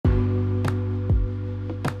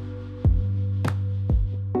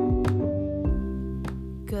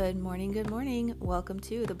Good morning. Welcome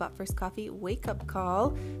to the But First Coffee Wake Up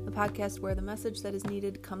Call, the podcast where the message that is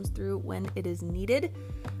needed comes through when it is needed.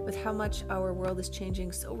 With how much our world is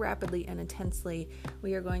changing so rapidly and intensely,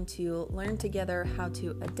 we are going to learn together how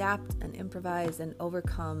to adapt and improvise and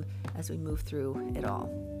overcome as we move through it all.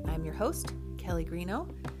 I'm your host, Kelly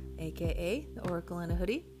Greeno, aka the Oracle in a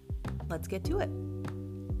Hoodie. Let's get to it.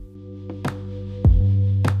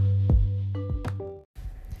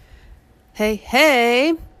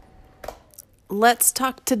 Hey, let's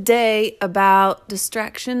talk today about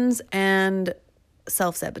distractions and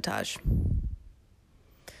self-sabotage.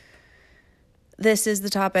 This is the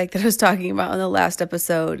topic that I was talking about in the last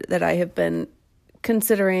episode that I have been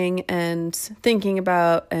considering and thinking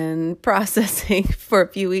about and processing for a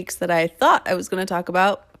few weeks that I thought I was going to talk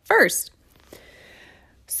about first.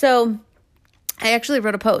 So I actually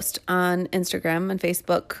wrote a post on Instagram and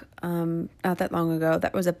Facebook not that long ago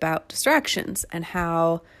that was about distractions and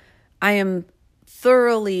how I am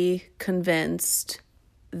thoroughly convinced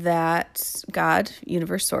that God,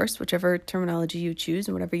 universe, source, whichever terminology you choose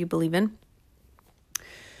and whatever you believe in,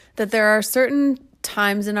 that there are certain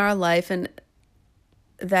times in our life and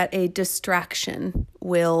that a distraction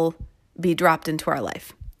will be dropped into our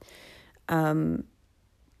life.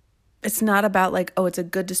 It's not about like, oh, it's a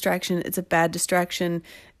good distraction, it's a bad distraction.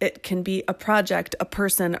 It can be a project, a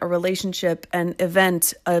person, a relationship, an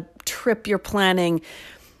event, a trip you're planning.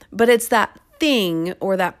 But it's that thing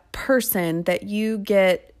or that person that you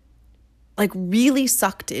get like really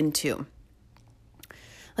sucked into.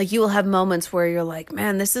 Like you will have moments where you're like,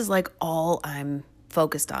 man, this is like all I'm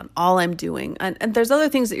focused on, all I'm doing. And there's other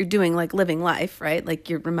things that you're doing, like living life, right? Like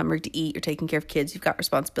you're remembering to eat, you're taking care of kids, you've got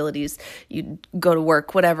responsibilities, you go to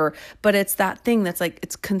work, whatever. But it's that thing that's like,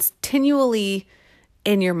 it's continually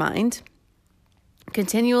in your mind,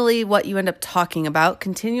 continually what you end up talking about,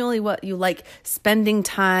 continually what you like spending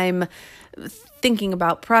time thinking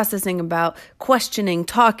about, processing about, questioning,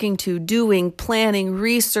 talking to, doing, planning,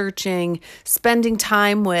 researching, spending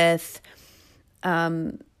time with.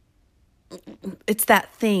 It's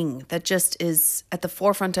that thing that just is at the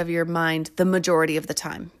forefront of your mind the majority of the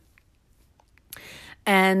time.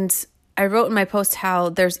 And I wrote in my post how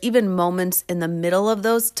there's even moments in the middle of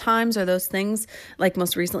those times or those things. Like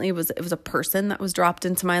most recently, it was a person that was dropped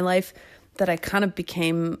into my life that I kind of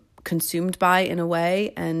became consumed by in a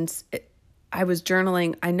way. And I was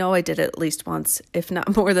journaling. I know I did it at least once, if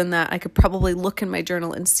not more than that. I could probably look in my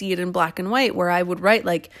journal and see it in black and white where I would write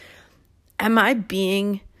like, am I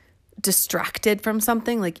being distracted from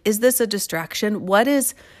something? Like, is this a distraction? What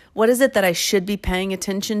is it that I should be paying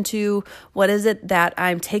attention to? What is it that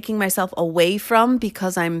I'm taking myself away from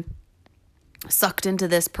because I'm sucked into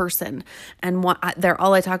this person and they're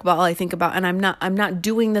all I talk about, all I think about, and I'm not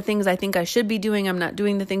doing the things I think I should be doing. I'm not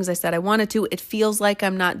doing the things I said I wanted to. It feels like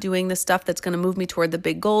I'm not doing the stuff that's going to move me toward the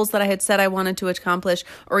big goals that I had said I wanted to accomplish,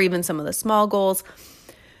 or even some of the small goals.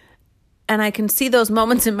 And I can see those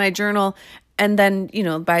moments in my journal. And then,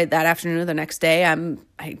 by that afternoon or the next day, I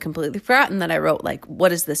had completely forgotten that I wrote, like,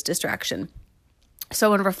 what is this distraction?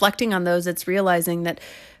 So in reflecting on those, it's realizing that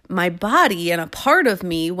my body and a part of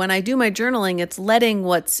me, when I do my journaling, it's letting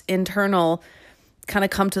what's internal kind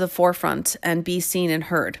of come to the forefront and be seen and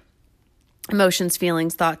heard. Emotions,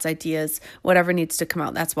 feelings, thoughts, ideas, whatever needs to come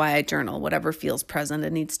out. That's why I journal. Whatever feels present,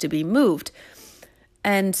 it needs to be moved.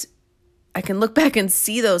 And I can look back and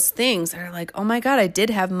see those things that are like, oh my God, I did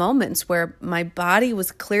have moments where my body was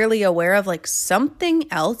clearly aware of like something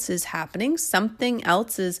else is happening, something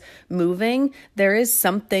else is moving, there is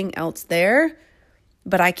something else there,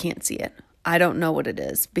 but I can't see it. I don't know what it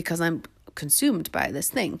is because I'm consumed by this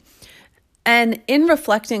thing. And in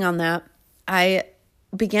reflecting on that, I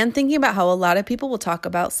began thinking about how a lot of people will talk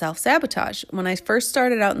about self-sabotage. When I first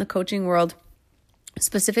started out in the coaching world,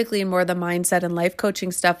 specifically in more of the mindset and life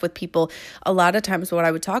coaching stuff with people, a lot of times what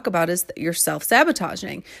I would talk about is that you're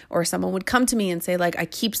self-sabotaging, or someone would come to me and say like, I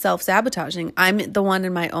keep self-sabotaging. I'm the one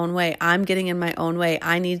in my own way. I'm getting in my own way.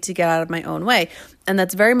 I need to get out of my own way. And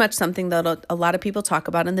that's very much something that a lot of people talk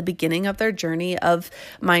about in the beginning of their journey of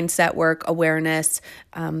mindset work, awareness,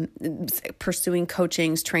 pursuing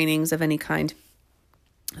coachings, trainings of any kind.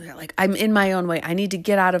 They're like, I'm in my own way. I need to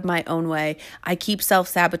get out of my own way. I keep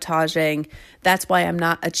self-sabotaging. That's why I'm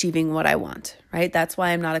not achieving what I want, right? That's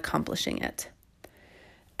why I'm not accomplishing it.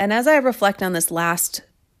 And as I reflect on this last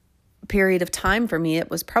period of time for me, it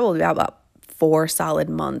was probably about 4 solid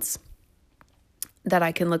months that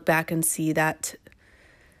I can look back and see that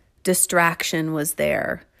distraction was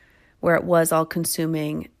there, where it was all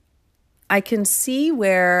consuming. I can see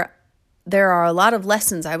where there are a lot of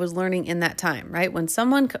lessons I was learning in that time, right? When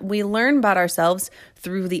we learn about ourselves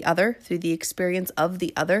through the other, through the experience of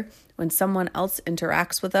the other. When someone else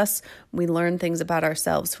interacts with us, we learn things about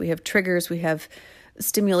ourselves. We have triggers, we have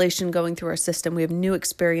stimulation going through our system, we have new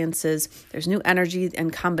experiences, there's new energy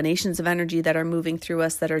and combinations of energy that are moving through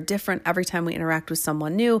us that are different every time we interact with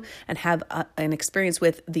someone new and have an experience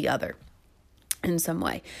with the other in some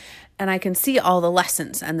way. And I can see all the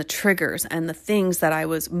lessons and the triggers and the things that I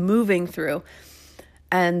was moving through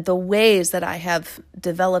and the ways that I have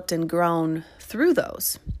developed and grown through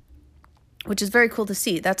those, which is very cool to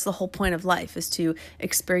see. That's the whole point of life, is to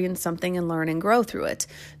experience something and learn and grow through it,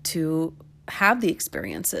 to have the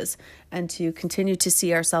experiences and to continue to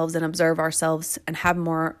see ourselves and observe ourselves and have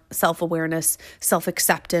more self-awareness,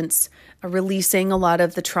 self-acceptance, releasing a lot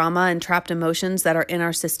of the trauma and trapped emotions that are in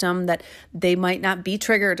our system, that they might not be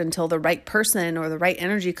triggered until the right person or the right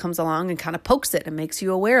energy comes along and kind of pokes it and makes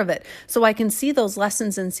you aware of it. So I can see those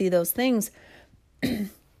lessons and see those things. And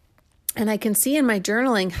I can see in my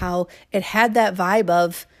journaling how it had that vibe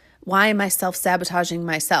of, why am I self-sabotaging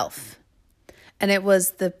myself? And it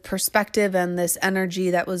was the perspective and this energy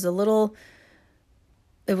that was it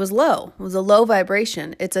was low. It was a low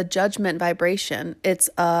vibration. It's a judgment vibration. It's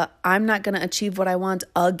I'm not going to achieve what I want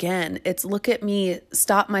again. It's look at me,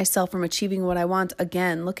 stop myself from achieving what I want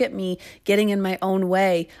again. Look at me getting in my own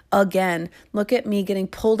way again. Look at me getting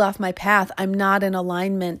pulled off my path. I'm not in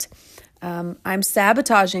alignment. I'm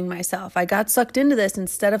sabotaging myself. I got sucked into this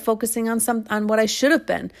instead of focusing on what I should have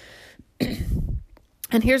been.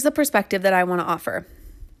 And here's the perspective that I want to offer.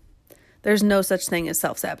 There's no such thing as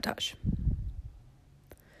self-sabotage.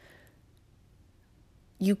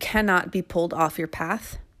 You cannot be pulled off your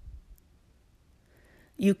path.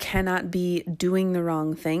 You cannot be doing the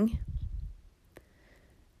wrong thing.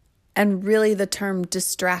 And really the term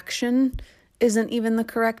distraction isn't even the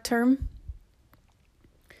correct term,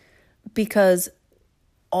 because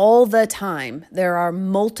all the time there are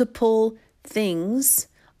multiple things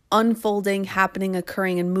unfolding, happening,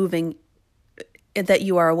 occurring, and moving that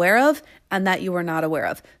you are aware of and that you are not aware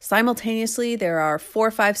of. Simultaneously, there are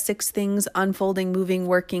 4, 5, 6 things unfolding, moving,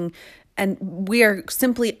 working, and we are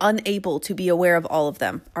simply unable to be aware of all of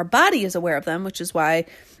them. Our body is aware of them, which is why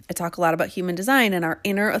I talk a lot about human design and our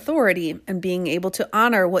inner authority and being able to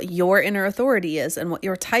honor what your inner authority is and what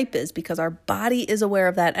your type is, because our body is aware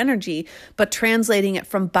of that energy, but translating it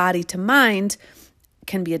from body to mind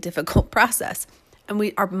can be a difficult process.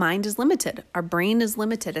 And our mind is limited. Our brain is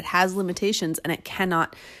limited. It has limitations and it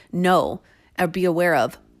cannot know or be aware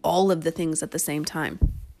of all of the things at the same time.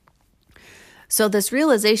 So this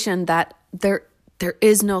realization that there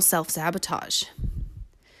is no self-sabotage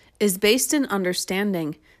is based in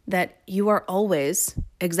understanding that you are always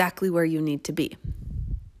exactly where you need to be.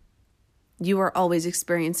 You are always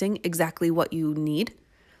experiencing exactly what you need,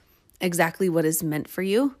 exactly what is meant for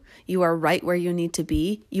you. You are right where you need to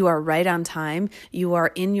be. You are right on time. You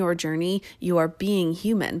are in your journey. You are being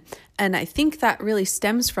human. And I think that really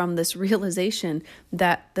stems from this realization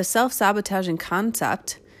that the self-sabotaging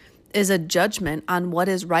concept is a judgment on what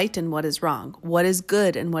is right and what is wrong, what is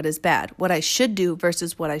good and what is bad, what I should do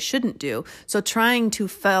versus what I shouldn't do. So trying to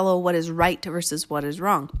follow what is right versus what is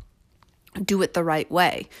wrong. Do it the right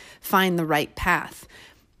way. Find the right path.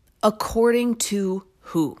 According to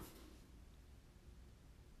who?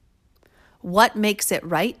 What makes it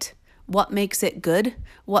right? What makes it good?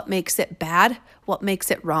 What makes it bad? What makes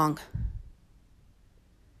it wrong?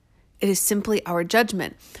 It is simply our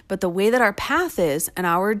judgment. But the way that our path is and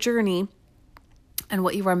our journey and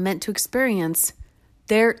what you are meant to experience,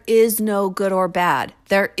 there is no good or bad.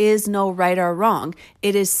 There is no right or wrong.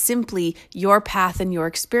 It is simply your path and your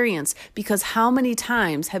experience. Because how many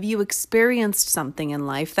times have you experienced something in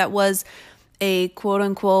life that was a quote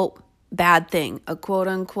unquote bad thing, a quote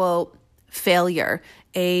unquote failure,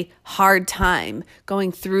 a hard time,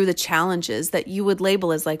 going through the challenges that you would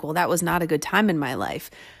label as like, well, that was not a good time in my life.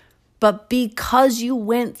 But because you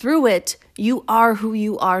went through it, you are who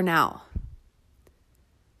you are now.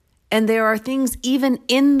 And there are things even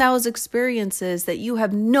in those experiences that you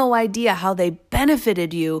have no idea how they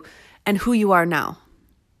benefited you and who you are now,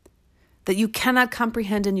 that you cannot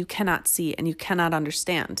comprehend and you cannot see and you cannot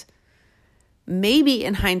understand. Maybe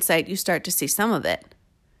in hindsight, you start to see some of it.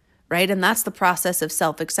 Right? And that's the process of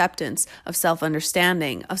self-acceptance, of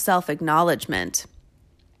self-understanding, of self-acknowledgement,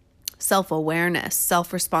 self-awareness,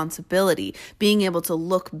 self-responsibility, being able to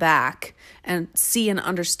look back and see and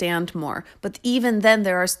understand more. But even then,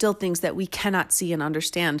 there are still things that we cannot see and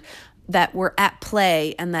understand that were at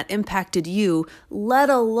play and that impacted you, let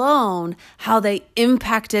alone how they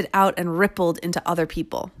impacted out and rippled into other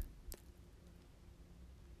people.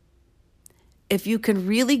 if you can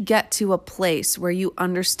really get to a place where you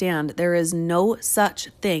understand there is no such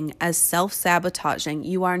thing as self-sabotaging,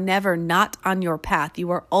 you are never not on your path.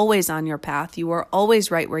 You are always on your path. You are always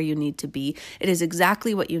right where you need to be. It is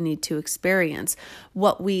exactly what you need to experience.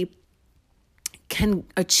 What we can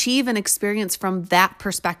achieve and experience from that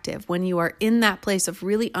perspective, when you are in that place of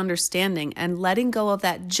really understanding and letting go of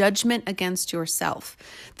that judgment against yourself,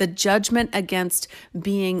 the judgment against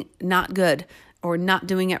being not good or not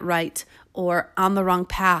doing it right or on the wrong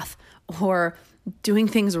path or doing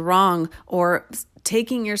things wrong or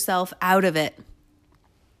taking yourself out of it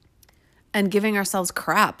and giving ourselves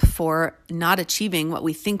crap for not achieving what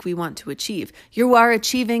we think we want to achieve. You are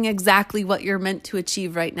achieving exactly what you're meant to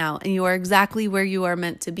achieve right now, and you are exactly where you are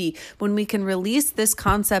meant to be. When we can release this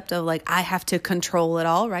concept of like, I have to control it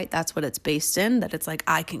all, right? That's what it's based in, that it's like,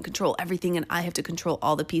 I can control everything and I have to control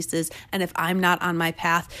all the pieces. And if I'm not on my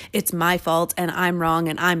path, it's my fault and I'm wrong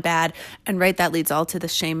and I'm bad. And right, that leads all to the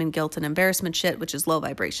shame and guilt and embarrassment shit, which is low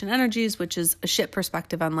vibration energies, which is a shit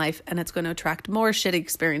perspective on life. And it's going to attract more shitty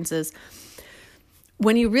experiences.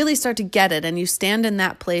 When you really start to get it and you stand in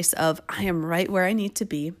that place of, I am right where I need to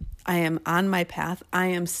be, I am on my path, I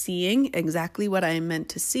am seeing exactly what I am meant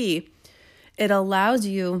to see, it allows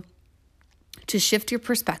you to shift your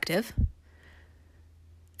perspective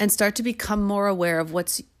and start to become more aware of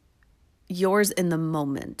what's yours in the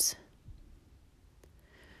moment.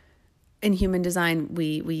 In human design,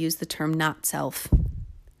 we use the term not self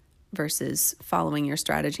versus following your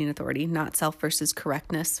strategy and authority, not self versus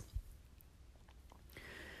correctness.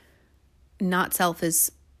 Not self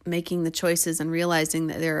is making the choices and realizing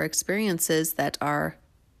that there are experiences that are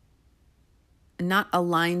not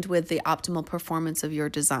aligned with the optimal performance of your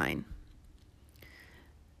design.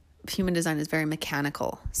 Human design is very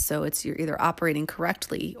mechanical. So you're either operating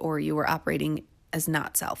correctly or you are operating as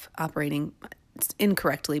not self, operating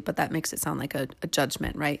incorrectly, but that makes it sound like a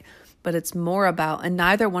judgment, right? But it's more about, and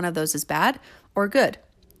neither one of those is bad or good.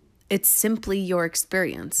 It's simply your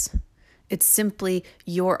experience. It's simply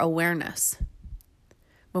your awareness.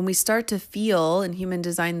 When we start to feel in human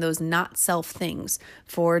design those not self things,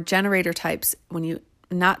 for generator types, when you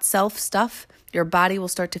not self stuff, your body will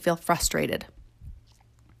start to feel frustrated.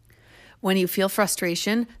 When you feel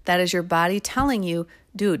frustration, that is your body telling you,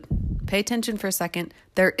 dude, pay attention for a second.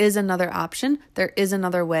 There is another option. There is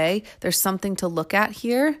another way. There's something to look at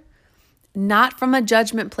here. Not from a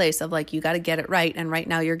judgment place of like, you got to get it right, and right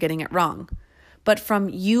now you're getting it wrong. But from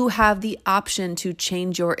you have the option to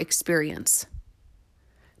change your experience,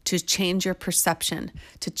 to change your perception,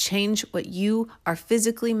 to change what you are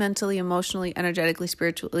physically, mentally, emotionally, energetically,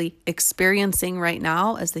 spiritually experiencing right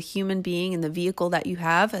now as the human being in the vehicle that you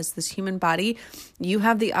have as this human body. You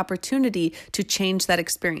have the opportunity to change that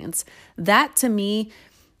experience. That to me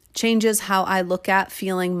changes how I look at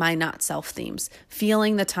feeling my not self themes,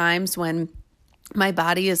 feeling the times when my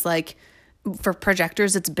body is like, for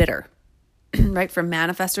projectors, it's bitter. Right? For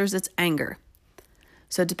manifestors, it's anger.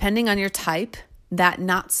 So depending on your type, that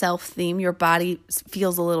not self theme, your body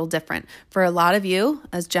feels a little different. For a lot of you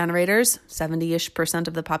as generators, 70-ish%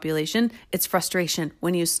 of the population, it's frustration.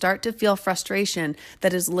 When you start to feel frustration,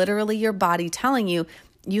 that is literally your body telling you,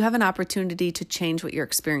 you have an opportunity to change what you're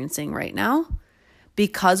experiencing right now.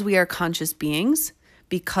 Because we are conscious beings,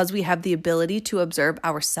 because we have the ability to observe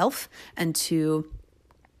ourselves and to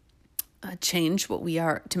change what we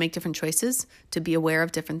are, to make different choices, to be aware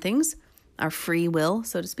of different things, our free will,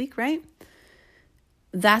 so to speak, right?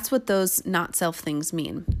 That's what those not self things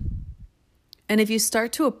mean. And if you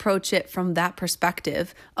start to approach it from that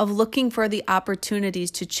perspective of looking for the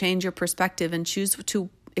opportunities to change your perspective and choose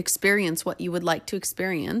to experience what you would like to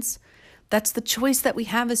experience, that's the choice that we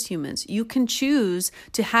have as humans. You can choose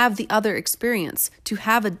to have the other experience, to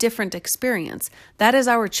have a different experience. That is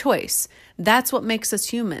our choice. That's what makes us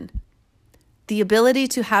human. The ability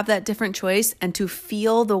to have that different choice and to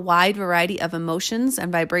feel the wide variety of emotions and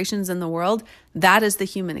vibrations in the world, that is the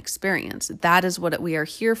human experience. That is what we are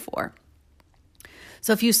here for.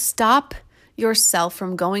 So if you stop yourself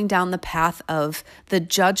from going down the path of the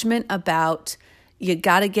judgment about, you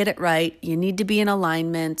got to get it right, you need to be in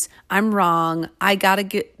alignment, I'm wrong,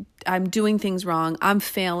 I'm doing things wrong, I'm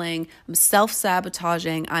failing, I'm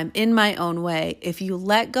self-sabotaging, I'm in my own way. If you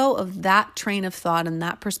let go of that train of thought and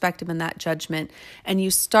that perspective and that judgment, and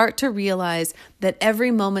you start to realize that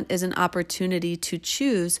every moment is an opportunity to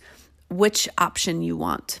choose which option you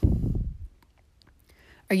want.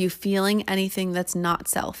 Are you feeling anything that's not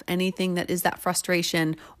self, anything that is that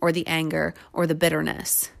frustration or the anger or the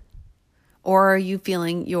bitterness? Or are you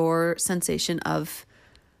feeling your sensation of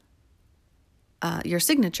your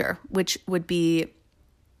signature, which would be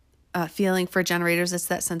feeling for generators, it's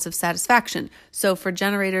that sense of satisfaction. So for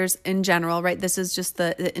generators in general, right, this is just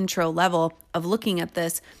the intro level of looking at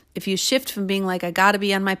this. If you shift from being like, I got to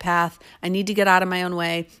be on my path, I need to get out of my own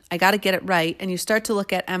way, I got to get it right, and you start to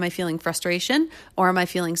look at, am I feeling frustration or am I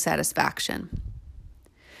feeling satisfaction?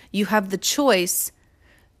 You have the choice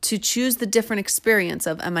to choose the different experience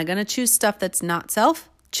of, am I going to choose stuff that's not self,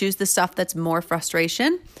 choose the stuff that's more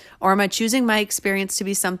frustration, or am I choosing my experience to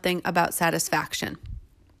be something about satisfaction?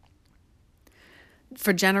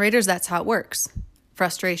 For generators, that's how it works.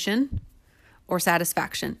 Frustration or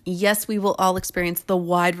satisfaction. Yes, we will all experience the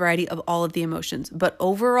wide variety of all of the emotions, but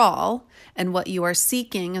overall, and what you are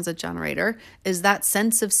seeking as a generator is that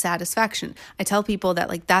sense of satisfaction. I tell people that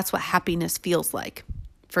like that's what happiness feels like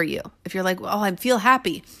for you. If you're like, oh, I feel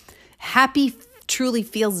happy. Happy truly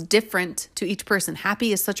feels different to each person.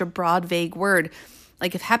 Happy is such a broad, vague word.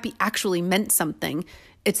 Like if happy actually meant something,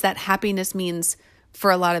 it's that happiness means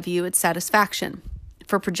for a lot of you, it's satisfaction.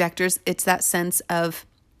 For projectors, it's that sense of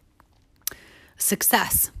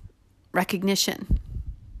success, recognition,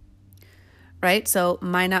 right? So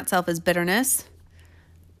my not self is bitterness.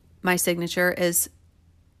 My signature is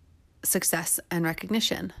success and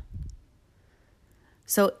recognition.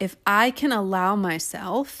 So if I can allow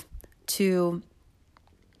myself to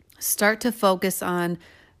start to focus on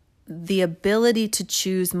the ability to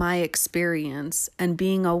choose my experience and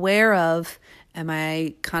being aware of, am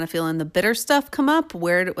I kind of feeling the bitter stuff come up?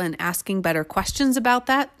 And asking better questions about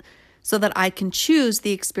that so that I can choose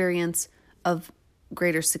the experience of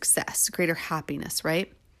greater success, greater happiness,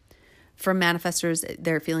 right? For manifestors,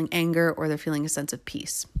 they're feeling anger or they're feeling a sense of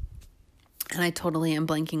peace. And I totally am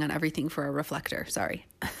blanking on everything for a reflector. Sorry.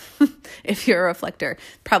 If you're a reflector,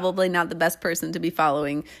 probably not the best person to be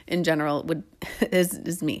following in general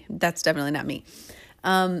is me. That's definitely not me.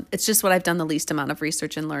 It's just what I've done the least amount of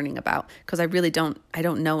research and learning about because I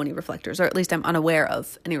don't know any reflectors, or at least I'm unaware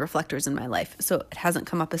of any reflectors in my life. So it hasn't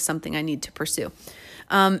come up as something I need to pursue.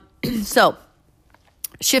 So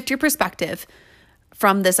shift your perspective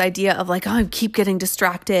from this idea of like, oh, I keep getting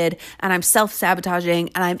distracted and I'm self-sabotaging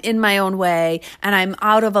and I'm in my own way and I'm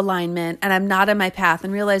out of alignment and I'm not in my path,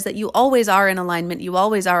 and realize that you always are in alignment. You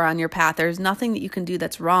always are on your path. There's nothing that you can do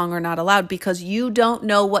that's wrong or not allowed because you don't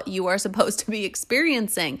know what you are supposed to be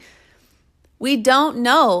experiencing. We don't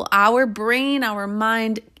know. Our brain, our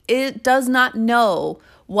mind, it does not know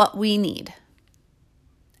what we need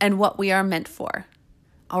and what we are meant for.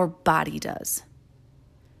 Our body does.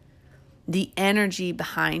 The energy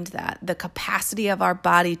behind that, the capacity of our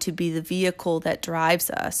body to be the vehicle that drives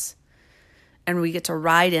us, and we get to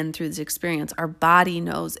ride in through this experience. Our body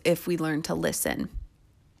knows if we learn to listen.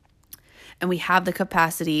 And we have the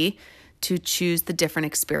capacity to choose the different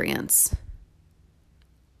experience.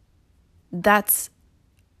 That's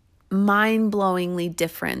mind-blowingly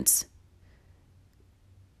different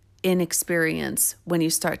in experience when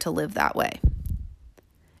you start to live that way.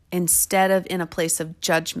 Instead of in a place of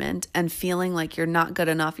judgment and feeling like you're not good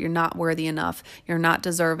enough, you're not worthy enough, you're not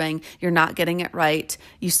deserving, you're not getting it right,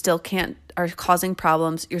 you still are causing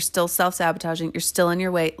problems, you're still self-sabotaging, you're still in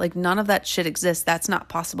your way. Like none of that shit exists. That's not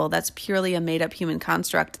possible. That's purely a made-up human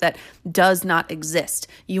construct that does not exist.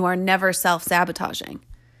 You are never self-sabotaging.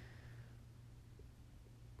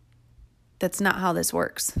 That's not how this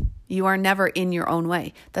works. You are never in your own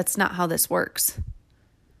way. That's not how this works.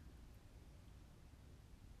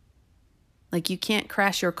 Like you can't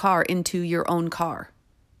crash your car into your own car.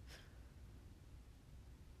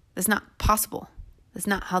 That's not possible. That's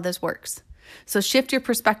not how this works. So shift your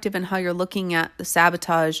perspective in how you're looking at the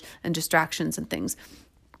sabotage and distractions and things.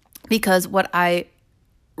 Because what I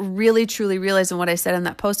really truly realized, and what I said in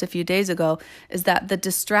that post a few days ago, is that the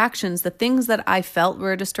distractions, the things that I felt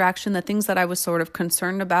were a distraction, the things that I was sort of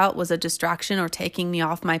concerned about was a distraction or taking me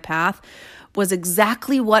off my path, was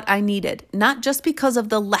exactly what I needed. Not just because of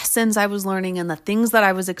the lessons I was learning and the things that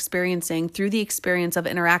I was experiencing through the experience of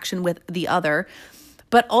interaction with the other,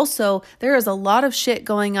 but also there is a lot of shit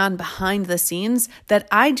going on behind the scenes that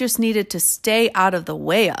I just needed to stay out of the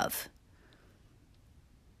way of.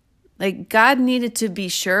 Like God needed to be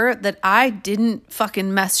sure that I didn't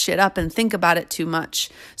fucking mess shit up and think about it too much.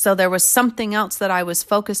 So there was something else that I was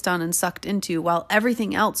focused on and sucked into while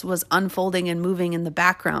everything else was unfolding and moving in the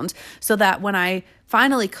background. So that when I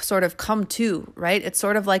finally sort of come to, right? It's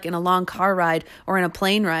sort of like in a long car ride or in a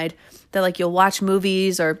plane ride that like you'll watch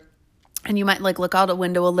movies or And you might like look out a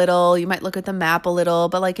window a little, you might look at the map a little,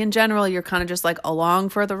 but like in general, you're kind of just like along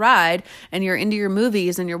for the ride and you're into your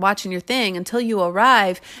movies and you're watching your thing until you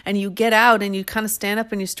arrive and you get out and you kind of stand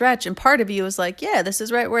up and you stretch. And part of you is like, yeah, this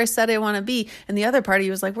is right where I said I want to be. And the other part of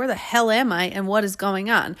you is like, where the hell am I and what is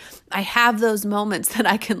going on? I have those moments that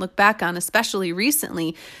I can look back on, especially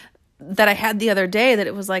recently, that I had the other day, that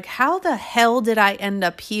it was like, how the hell did I end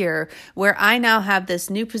up here where I now have this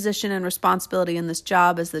new position and responsibility in this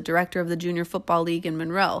job as the director of the Junior Football League in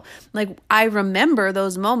Monroe? Like, I remember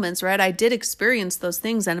those moments, right? I did experience those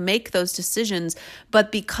things and make those decisions,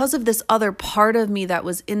 but because of this other part of me that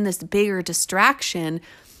was in this bigger distraction,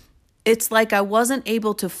 it's like I wasn't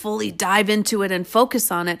able to fully dive into it and focus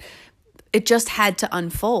on it. It just had to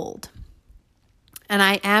unfold. And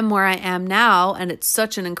I am where I am now, and it's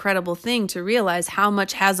such an incredible thing to realize how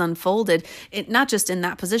much has unfolded, not just in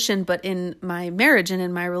that position, but in my marriage and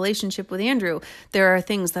in my relationship with Andrew. There are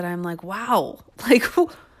things that I'm like, wow, like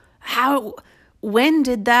when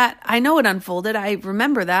did that? I know it unfolded. I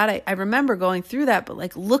remember that. I remember going through that, but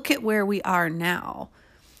like, look at where we are now.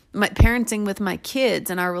 My parenting with my kids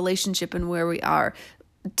and our relationship and where we are.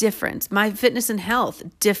 Different. My fitness and health,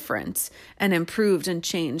 different and improved and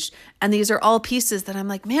changed. And these are all pieces that I'm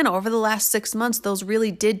like, man, over the last 6 months, those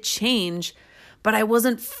really did change, but I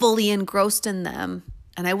wasn't fully engrossed in them.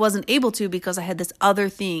 And I wasn't able to because I had this other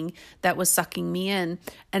thing that was sucking me in.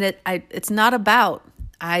 And it's not about,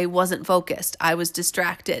 I wasn't focused. I was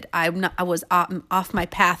distracted. I was off my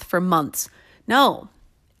path for months. No,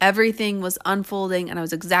 everything was unfolding and I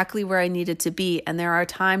was exactly where I needed to be. And there are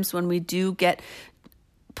times when we do get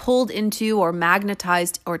pulled into or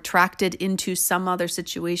magnetized or attracted into some other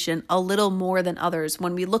situation a little more than others.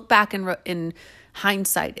 When we look back in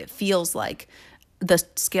hindsight, it feels like the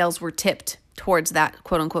scales were tipped towards that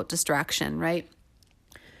quote unquote distraction, right?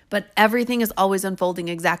 But everything is always unfolding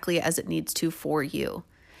exactly as it needs to for you.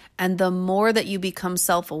 And the more that you become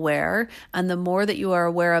self-aware and the more that you are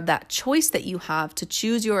aware of that choice that you have to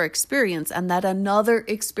choose your experience and that another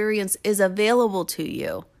experience is available to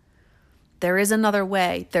you, there is another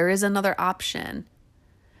way. There is another option.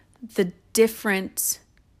 The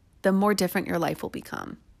more different your life will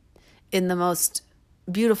become in the most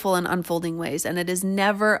beautiful and unfolding ways. And it is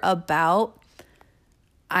never about,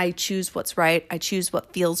 I choose what's right. I choose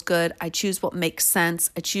what feels good. I choose what makes sense.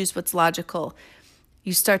 I choose what's logical.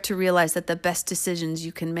 You start to realize that the best decisions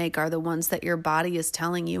you can make are the ones that your body is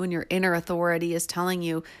telling you and your inner authority is telling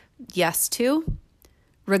you yes to,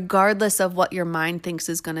 regardless of what your mind thinks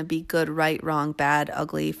is going to be good, right, wrong, bad,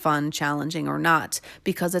 ugly, fun, challenging, or not,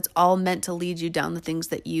 because it's all meant to lead you down the things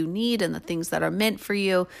that you need and the things that are meant for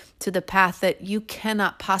you to the path that you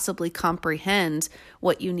cannot possibly comprehend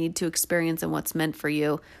what you need to experience and what's meant for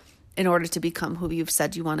you in order to become who you've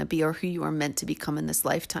said you want to be or who you are meant to become in this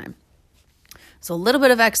lifetime. So a little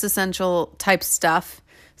bit of existential type stuff,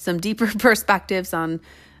 some deeper perspectives on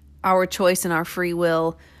our choice and our free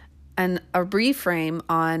will, and a reframe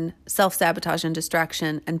on self-sabotage and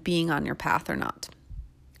distraction and being on your path or not.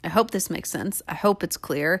 I hope this makes sense. I hope it's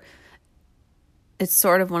clear. It's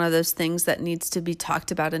sort of one of those things that needs to be talked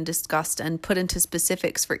about and discussed and put into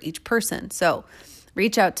specifics for each person. So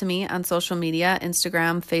reach out to me on social media,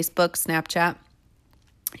 Instagram, Facebook, Snapchat.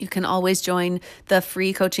 You can always join the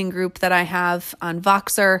free coaching group that I have on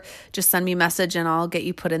Voxer. Just send me a message and I'll get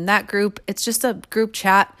you put in that group. It's just a group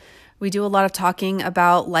chat. We do a lot of talking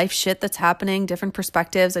about life shit that's happening, different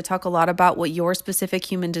perspectives. I talk a lot about what your specific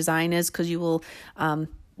human design is because you will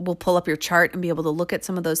pull up your chart and be able to look at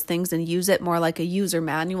some of those things and use it more like a user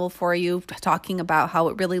manual for you, talking about how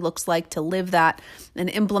it really looks like to live that and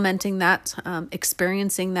implementing that,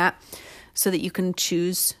 experiencing that so that you can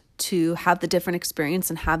choose to have the different experience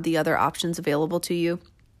and have the other options available to you.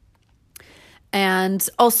 And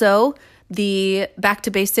also the Back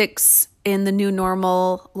to Basics in the New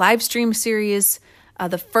Normal live stream series.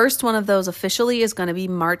 The first one of those officially is going to be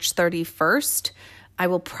March 31st. I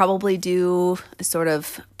will probably do a sort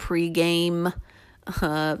of pre-game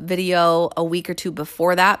video a week or two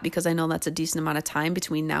before that because I know that's a decent amount of time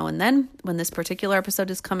between now and then when this particular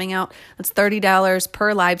episode is coming out. That's $30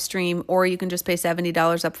 per live stream, or you can just pay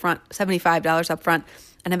 $75 up front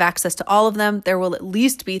and have access to all of them. There will at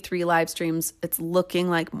least be 3 live streams. It's looking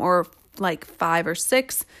like more like 5 or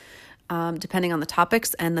 6. Depending on the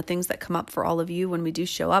topics and the things that come up for all of you when we do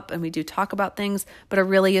show up and we do talk about things. But it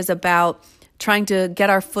really is about trying to get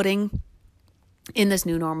our footing in this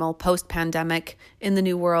new normal, post-pandemic, in the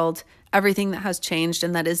new world, everything that has changed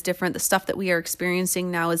and that is different. The stuff that we are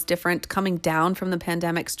experiencing now is different, coming down from the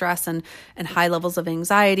pandemic stress and high levels of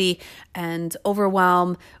anxiety and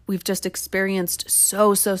overwhelm. We've just experienced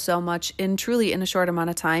so much in a short amount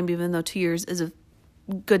of time. Even though 2 years is a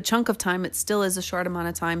good chunk of time, it still is a short amount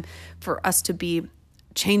of time for us to be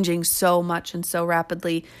changing so much and so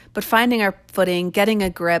rapidly. But finding our footing, getting a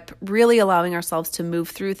grip, really allowing ourselves to move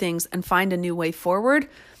through things and find a new way forward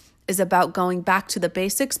is about going back to the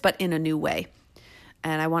basics, but in a new way.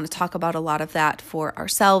 And I want to talk about a lot of that for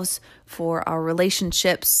ourselves, for our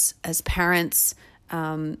relationships as parents,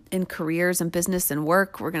 in careers and business and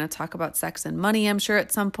work. We're going to talk about sex and money, I'm sure,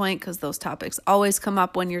 at some point, because those topics always come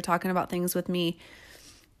up when you're talking about things with me.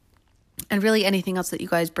 And really anything else that you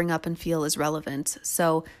guys bring up and feel is relevant.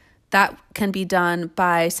 So that can be done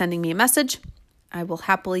by sending me a message. I will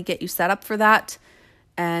happily get you set up for that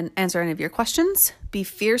and answer any of your questions. Be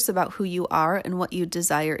fierce about who you are and what you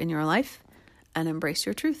desire in your life, and embrace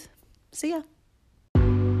your truth. See ya.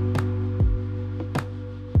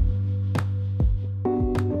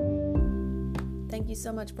 Thank you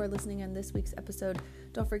so much for listening on this week's episode.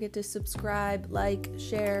 Don't forget to subscribe, like,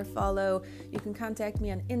 share, follow. You can contact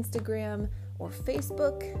me on Instagram or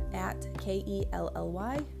Facebook at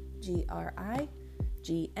KELLYGRIGNON.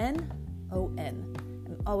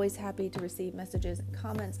 I'm always happy to receive messages and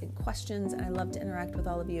comments and questions, and I love to interact with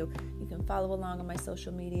all of you. You can follow along on my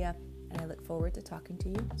social media, and I look forward to talking to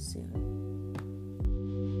you soon.